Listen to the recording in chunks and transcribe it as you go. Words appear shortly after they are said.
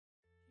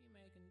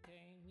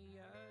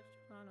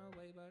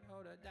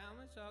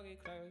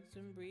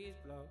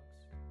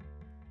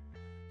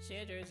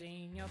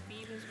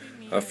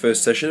Our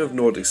first session of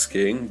Nordic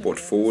skiing brought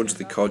forward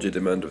the cardio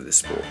demand of this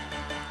sport.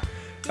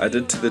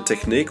 Added to the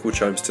technique,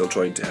 which I'm still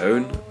trying to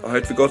hone, I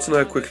had forgotten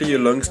how quickly your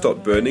lungs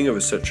start burning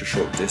over such a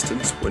short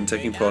distance when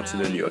taking part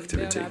in a new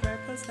activity.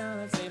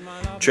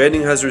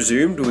 Training has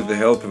resumed with the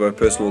help of our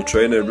personal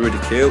trainer Johan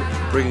and Gael,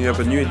 bringing up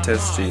a new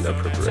intensity in our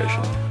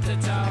preparation.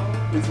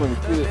 This one,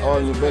 feel it all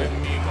in the bit.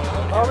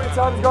 How many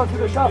times you gone through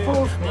the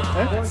shuffles?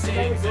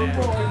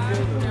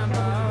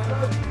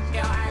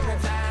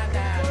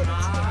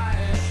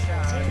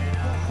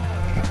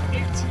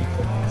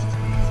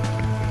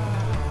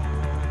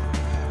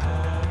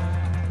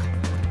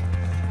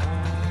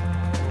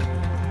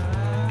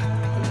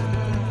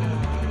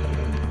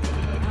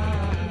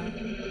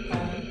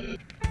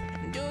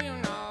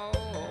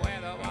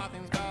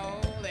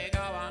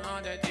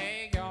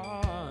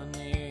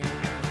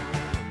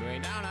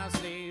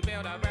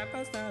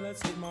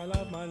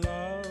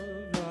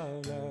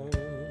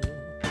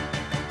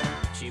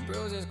 She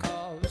bruises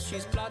calls, she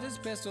splutters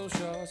pistol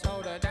shots,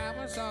 hold her down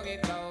when soggy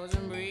clothes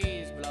and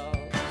breeze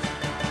blows.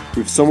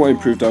 We've somewhat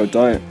improved our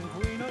diet,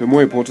 but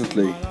more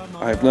importantly,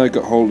 I have now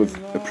got hold of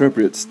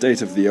appropriate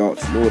state-of-the-art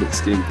Nordic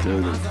skiing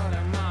clothing.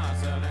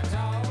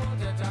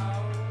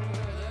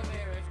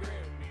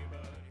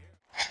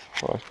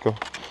 Right, go.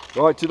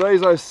 Right,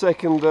 today's our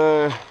second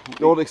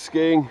Nordic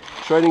skiing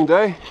training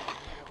day.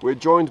 We're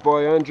joined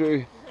by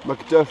Andrew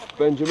McDuff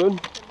Benjamin.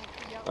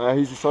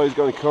 He's decided he's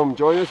going to come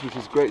join us, which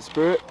is great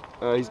spirit.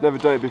 He's never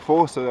done it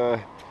before, so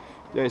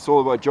yeah, it's all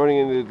about joining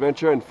in the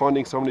adventure and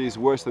finding somebody who's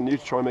worse than you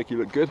to try and make you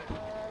look good.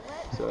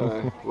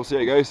 So we'll see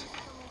how it goes.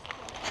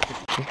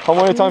 How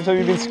many times have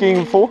you been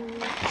skiing before?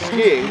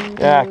 Skiing?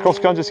 Yeah,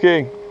 cross-country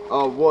skiing.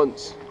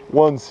 Once.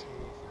 Once.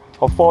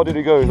 How far did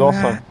you go last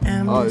time?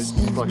 Oh, it's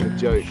just like a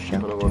joke.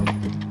 Kind of one.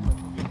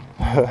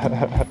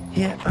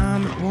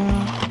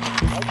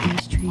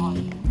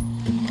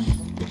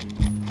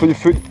 Put your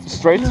foot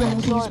straight.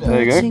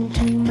 There you go.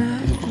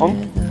 Is it on?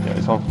 Yeah,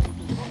 it's on.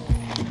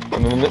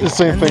 And then the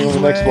same thing on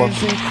the next one.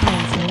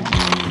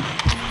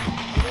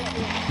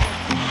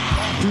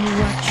 Do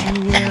what you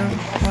will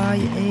while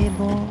you're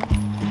able.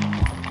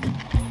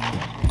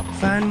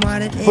 Find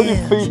what it Put your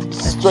feet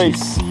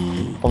straight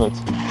on it.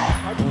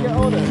 How do you get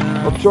on it?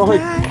 I'm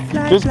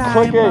trying. Just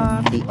click it.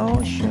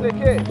 Click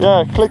it?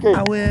 Yeah, click it.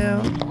 I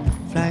will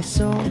fly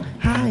so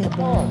high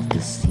above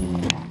the sea.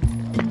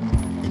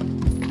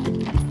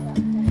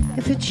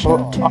 If it's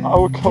shelter, I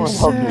will come and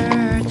help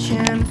you.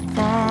 searching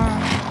for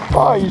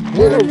Oh, you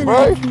did it,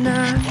 bro.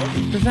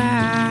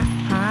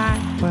 I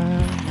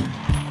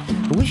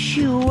wish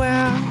you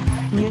well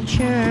in your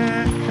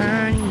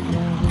journey.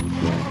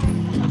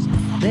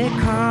 They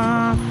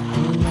come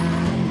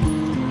alive.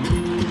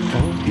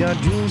 Hope your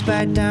dreams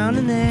bite down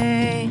and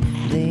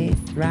they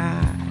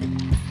thrive.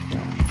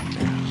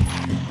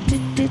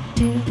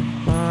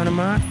 One of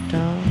my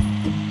dogs.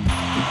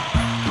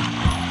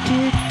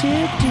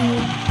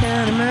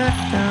 Down in my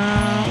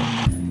dog.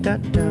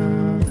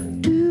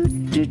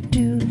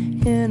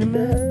 In the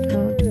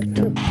middle.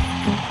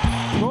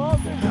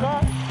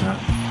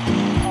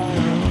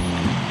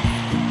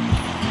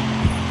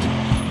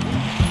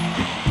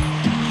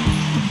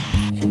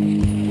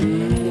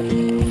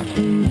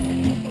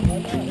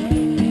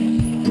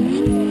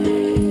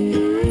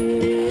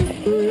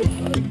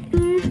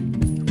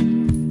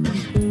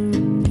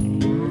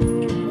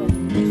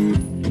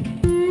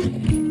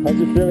 How's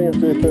it feeling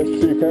after your first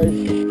 2Ks?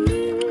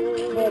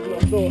 More than I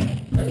thought.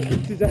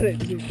 She's had it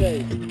 2K.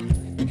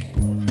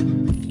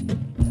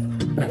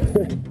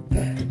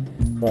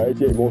 Right,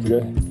 88 more to go.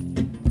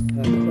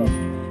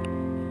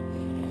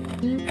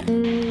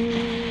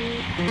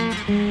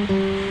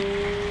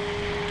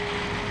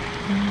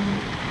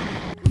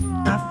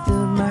 I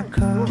filled my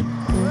cup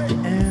with the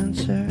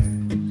answers,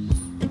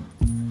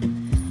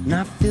 and I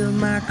filled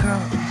my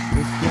cup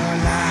with your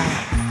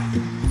life.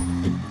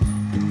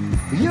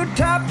 You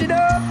topped it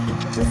up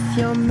with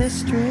your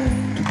mystery.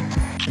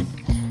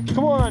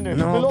 Come on, Andrew.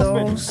 And We all lost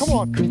those it. Come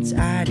on. secrets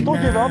I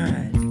Don't give up.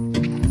 denied.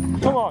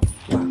 Come on.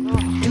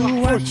 Do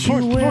what you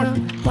will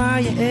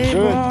while you're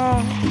able.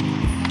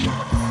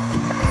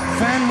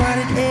 Find what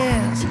it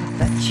is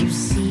that you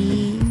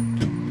see.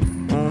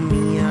 On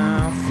me,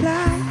 I'll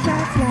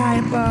fly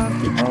above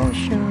the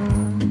ocean.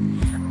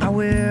 I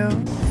will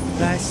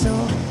fly so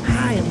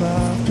high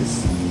above the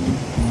sea.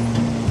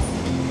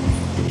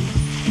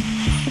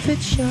 If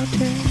it's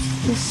shelter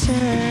you're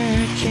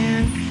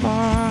searching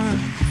for,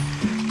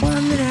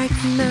 one that I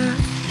cannot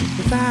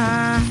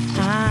provide,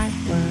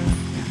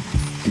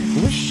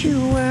 wish you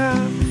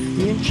well,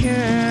 your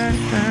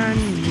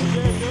journey,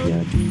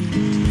 your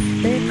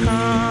dreams, they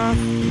come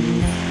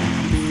alive.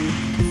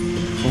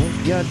 Hope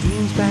your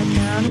dreams back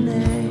down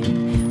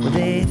and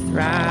they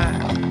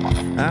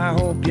thrive. I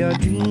hope your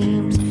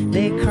dreams,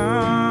 they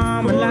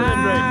come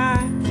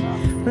alive.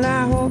 Well, I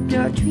hope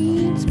your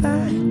dreams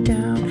back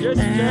down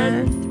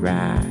and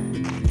thrive.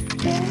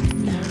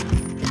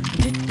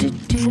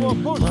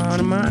 One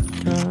of my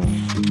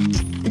tongues.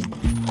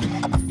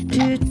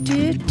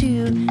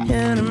 too,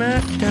 and I'm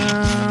at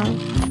down,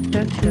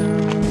 da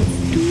down,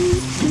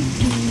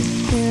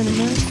 and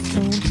I'm at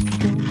down.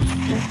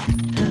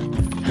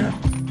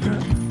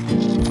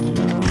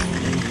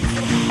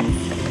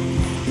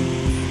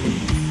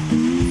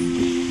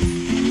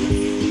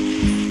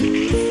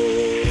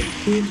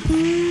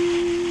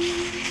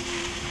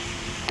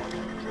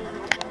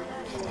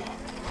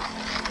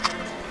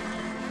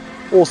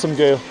 Awesome,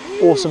 Gael.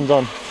 Awesome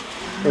done.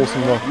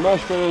 Awesome done.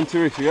 Much better than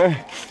 2 weeks ago.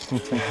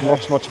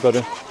 Much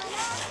better.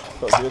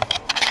 That's good.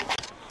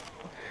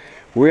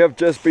 We have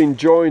just been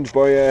joined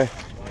by the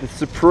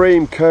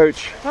supreme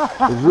coach,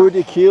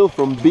 Rudy Keel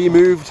from Be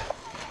Moved.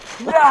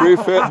 Crew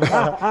Fit.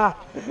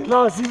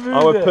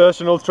 Our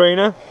personal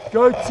trainer.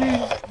 Go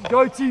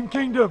Team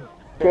Kingdom.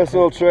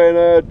 Personal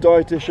trainer,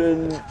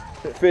 dietitian,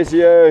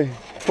 physio,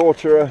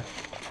 torturer.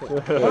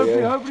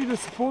 Hopefully the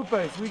support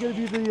base. We're going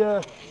to be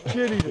the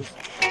cheerleaders.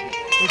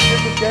 Let's get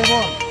this game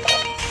on.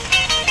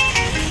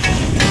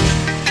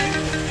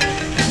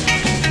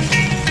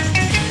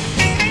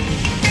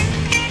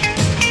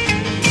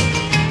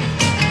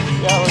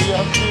 Yeah, well, you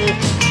have to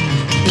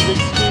big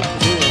scoop to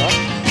do that.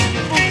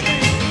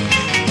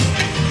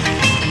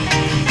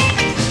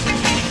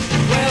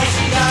 Well,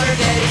 she got her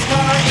daddy's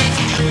car and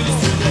she cruised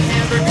through the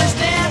hamburger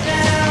stand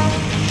now.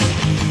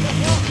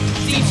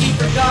 See, she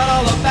forgot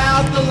all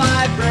about the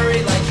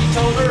library like she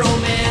told her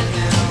old man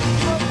now.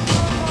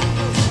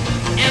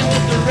 And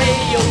with the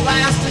radio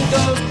blasting,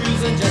 goes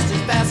cruising just as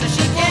fast as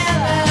she can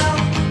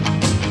now.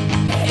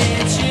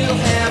 And she'll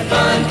have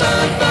fun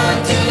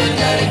till her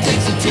daddy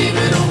takes a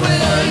T-bird away.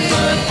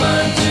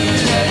 Fun till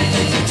her daddy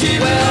takes a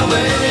T-bird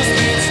away. Well, girls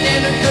can't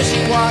stand her 'cause she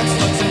walks,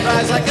 looks and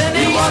drives like an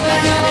ace. You walk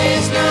like an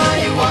ace now,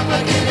 you walk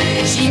like an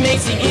ace. She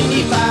makes the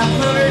Indy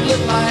 500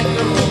 look like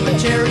a Roman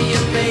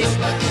chariot race.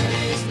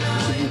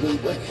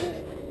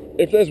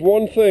 If there's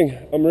one thing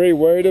I'm really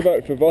worried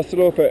about for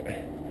Vasaloppet,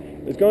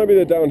 it's going to be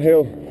the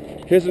downhill.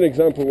 Here's an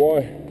example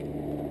why.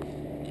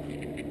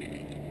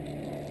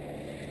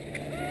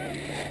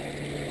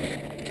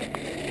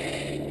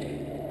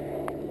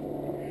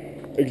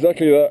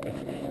 Exactly that.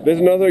 There's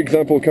another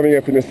example coming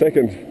up in a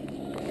second.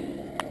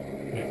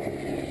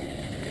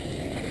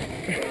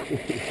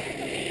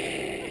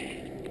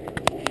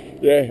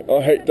 Yeah,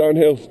 I hate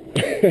downhills.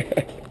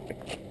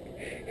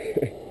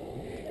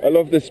 I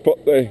love this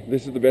spot though,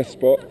 this is the best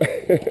spot.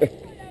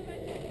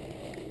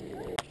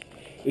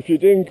 If you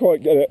didn't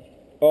quite get it,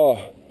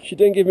 she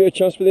didn't give me a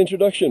chance for the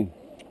introduction.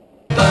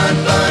 Fun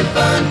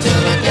till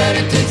her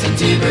daddy takes a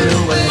T-bird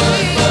away.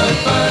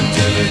 Fun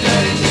till her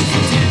daddy takes